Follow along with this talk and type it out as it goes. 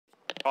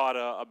Todd,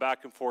 a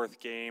back and forth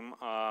game.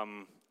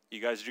 You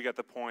guys did get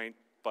the point,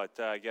 but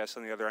I guess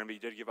on the other end, you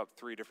did give up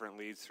 3 different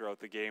leads throughout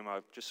the game.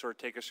 Just sort of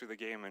take us through the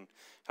game and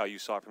how you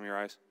saw it from your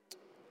eyes.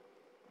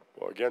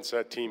 Well, against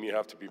that team, you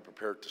have to be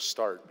prepared to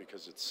start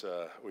because it's.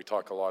 We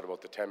talk a lot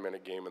about the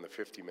 10-minute game and the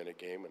 50-minute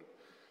game, and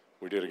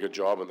we did a good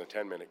job in the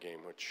 10-minute game,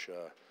 which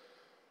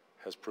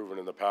has proven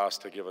in the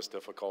past to give us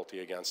difficulty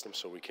against them.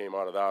 So we came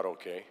out of that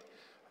okay.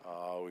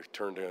 We've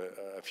turned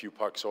a few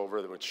pucks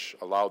over, which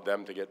allowed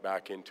them to get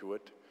back into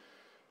it.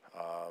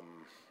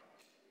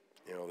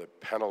 You know, the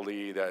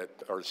penalty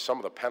or some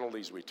of the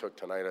penalties we took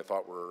tonight, I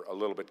thought were a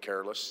little bit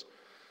careless.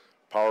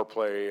 Power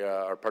play,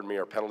 our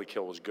penalty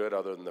kill was good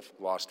other than the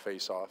lost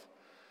face-off.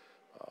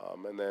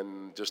 And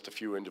then just a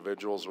few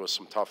individuals with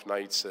some tough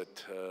nights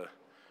that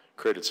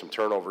created some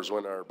turnovers.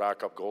 When our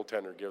backup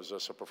goaltender gives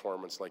us a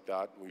performance like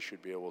that, we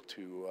should be able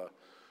to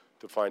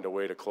find a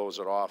way to close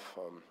it off.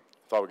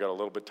 Thought we got a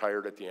little bit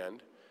tired at the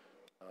end.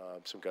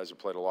 Some guys have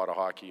played a lot of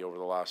hockey over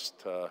the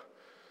last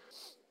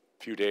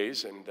few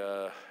days, and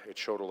it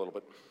showed a little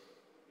bit.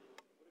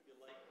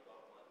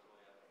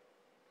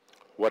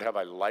 What have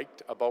I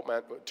liked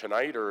about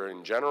tonight or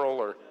in general?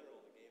 Or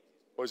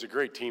well, he's a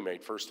great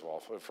teammate, first of all.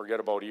 Forget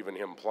about even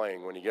him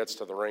playing. When he gets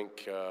to the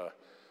rink,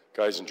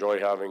 guys enjoy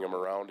having him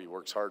around. He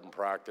works hard in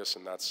practice,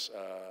 and that's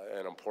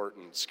an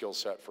important skill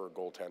set for a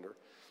goaltender.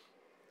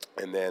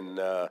 And then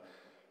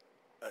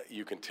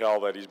you can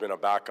tell that he's been a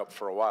backup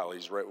for a while.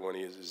 He's when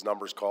his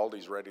number's called,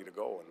 he's ready to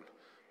go. And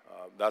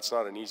that's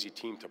not an easy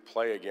team to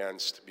play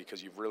against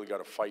because you've really got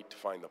to fight to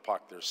find the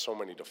puck. There's so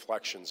many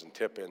deflections and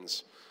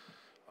tip-ins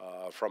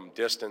from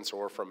distance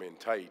or from in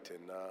tight.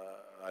 And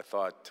I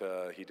thought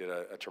he did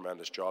a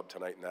tremendous job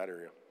tonight in that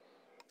area.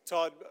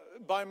 Todd,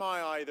 by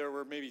my eye, there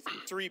were maybe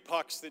 3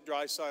 pucks that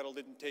Draisaitl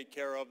didn't take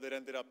care of that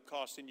ended up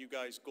costing you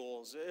guys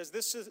goals. Is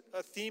this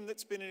a theme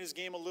that's been in his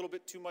game a little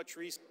bit too much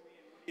recently?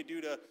 You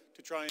do to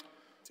try and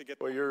to get.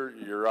 Well,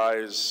 your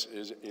eyes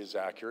is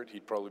accurate.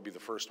 He'd probably be the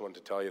first one to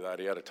tell you that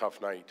he had a tough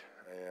night,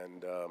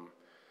 and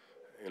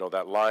you know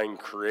that line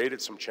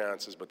created some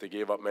chances, but they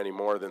gave up many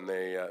more than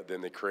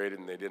they created,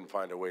 and they didn't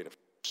find a way to.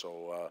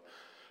 So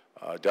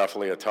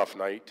definitely a tough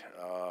night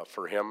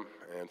for him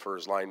and for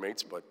his line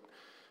mates, but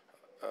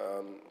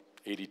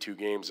 82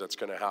 games, that's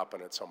going to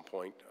happen at some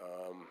point.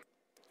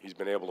 He's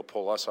been able to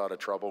pull us out of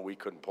trouble. We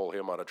couldn't pull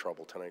him out of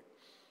trouble tonight.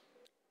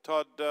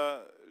 Todd,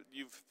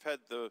 you've had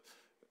the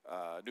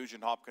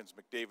Nugent Hopkins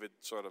McDavid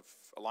sort of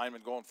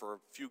alignment going for a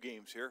few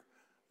games here.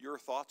 Your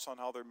thoughts on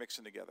how they're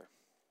mixing together?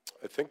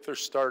 I think they're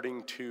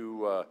starting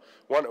to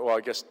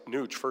I guess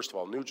Nuge, first of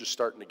all, Nuge is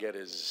starting to get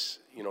his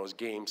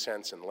game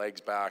sense and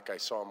legs back. I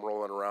saw him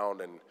rolling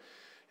around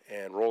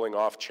and rolling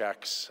off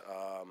checks,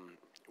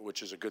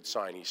 which is a good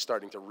sign. He's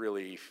starting to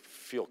really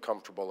feel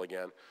comfortable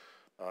again.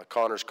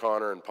 Connor's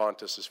Connor and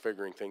Pontus is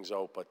figuring things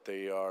out, but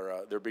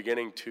they're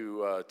beginning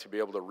to be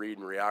able to read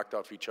and react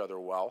off each other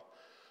well.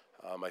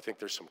 I think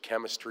there's some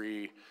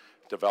chemistry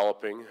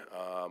developing.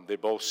 They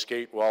both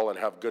skate well and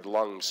have good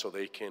lungs, so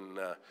they can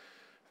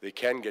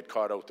get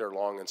caught out there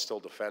long and still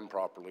defend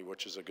properly,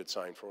 which is a good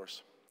sign for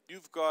us.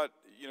 You've got,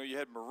 you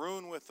had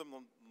Maroon with them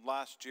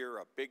last year,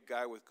 a big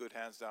guy with good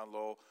hands down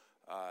low.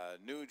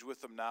 Nuge with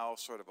them now,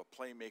 sort of a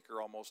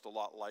playmaker, almost a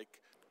lot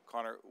like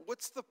Connor.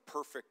 What's the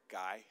perfect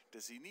guy?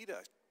 Does he need a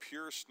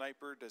pure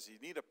sniper? Does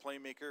he need a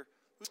playmaker?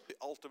 Who's the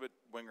ultimate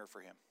winger for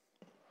him?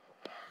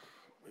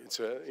 It's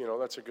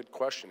that's a good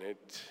question.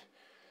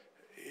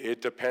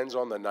 It depends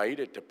on the night.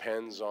 It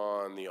depends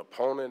on the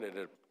opponent.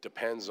 It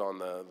depends on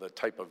the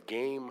type of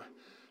game.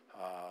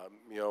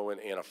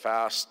 In a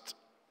fast,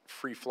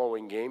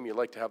 free-flowing game, you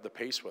like to have the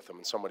pace with them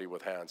and somebody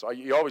with hands.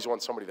 You always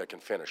want somebody that can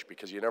finish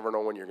because you never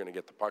know when you're going to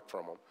get the puck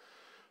from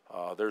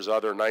them. There's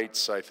other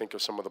nights, I think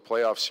of some of the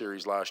playoff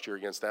series last year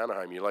against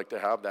Anaheim. You like to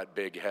have that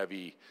big,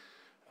 heavy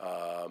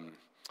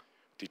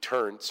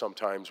deterrent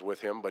sometimes with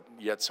him, but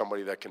yet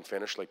somebody that can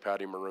finish like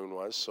Patty Maroon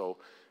was. So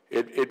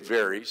it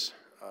varies.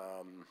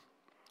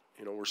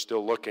 We're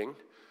still looking.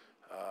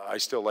 I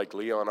still like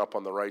Leon up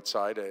on the right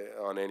side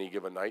on any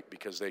given night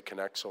because they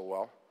connect so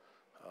well,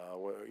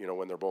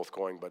 when they're both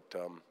going, but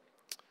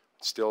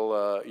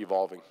still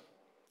evolving.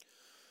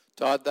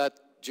 Todd, that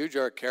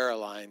Jujhar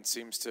Caroline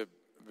seems to have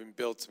been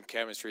built some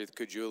chemistry with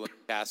Kujula.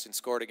 Kassian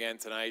scored again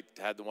tonight,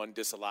 had the one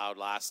disallowed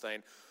last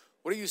night.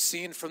 What are you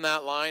seeing from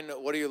that line?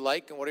 What do you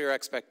like, and what are your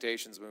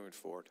expectations moving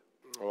forward?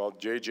 Well,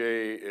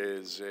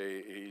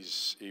 JJ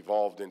he's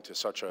evolved into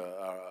such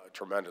a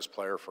tremendous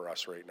player for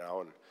us right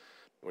now, and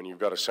when you've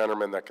got a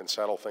centerman that can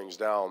settle things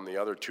down, the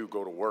other two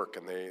go to work,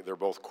 and they're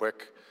both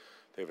quick.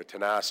 They have a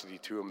tenacity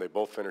to them. They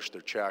both finish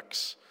their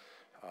checks,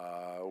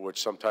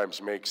 which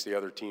sometimes makes the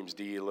other team's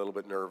D a little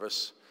bit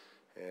nervous,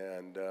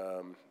 and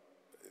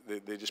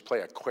they just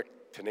play a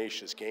quick,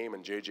 tenacious game,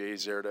 and JJ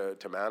is there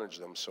to manage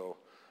them. So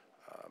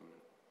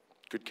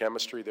good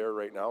chemistry there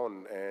right now,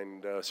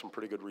 and some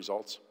pretty good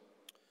results.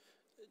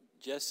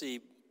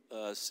 Jesse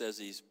says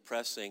he's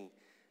pressing,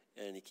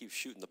 and he keeps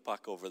shooting the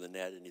puck over the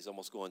net, and he's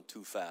almost going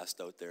too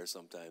fast out there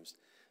sometimes.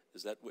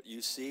 Is that what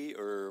you see,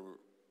 or?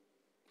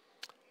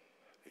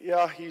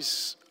 Yeah,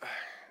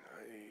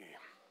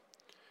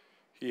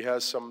 he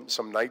has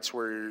some nights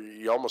where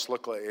it almost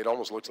looks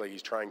like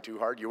he's trying too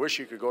hard. You wish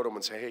you could go to him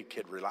and say, "Hey,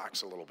 kid,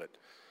 relax a little bit.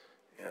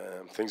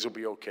 Things will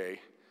be okay.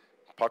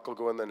 Puck will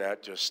go in the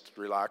net. Just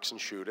relax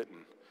and shoot it."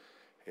 And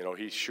you know,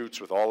 he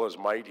shoots with all his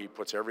might. He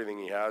puts everything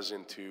he has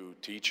into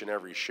each and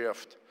every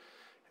shift,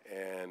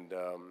 and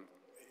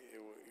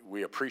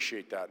we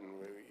appreciate that. And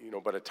you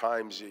know, but at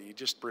times you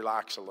just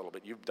relax a little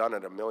bit. You've done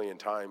it a million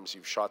times.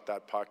 You've shot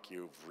that puck.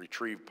 You've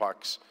retrieved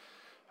pucks.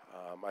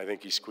 I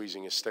think he's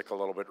squeezing his stick a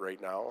little bit right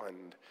now,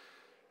 and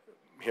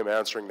him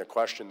answering the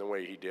question the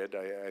way he did,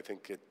 I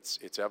think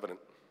it's evident.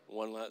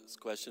 One last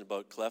question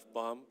about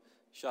Klefbom.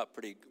 Shot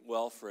pretty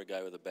well for a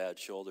guy with a bad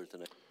shoulder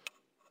tonight.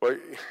 Well,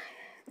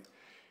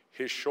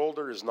 his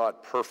shoulder is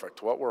not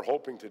perfect. What we're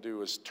hoping to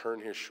do is turn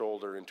his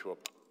shoulder into a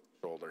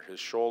shoulder. His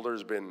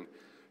shoulder's been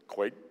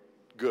quite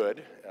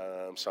good.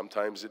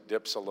 Sometimes it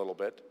dips a little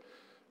bit.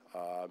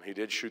 He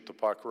did shoot the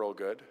puck real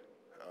good.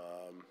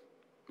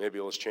 Maybe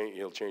he'll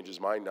change his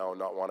mind now and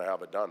not want to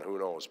have it done. Who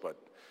knows? But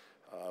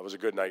it was a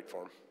good night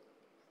for him.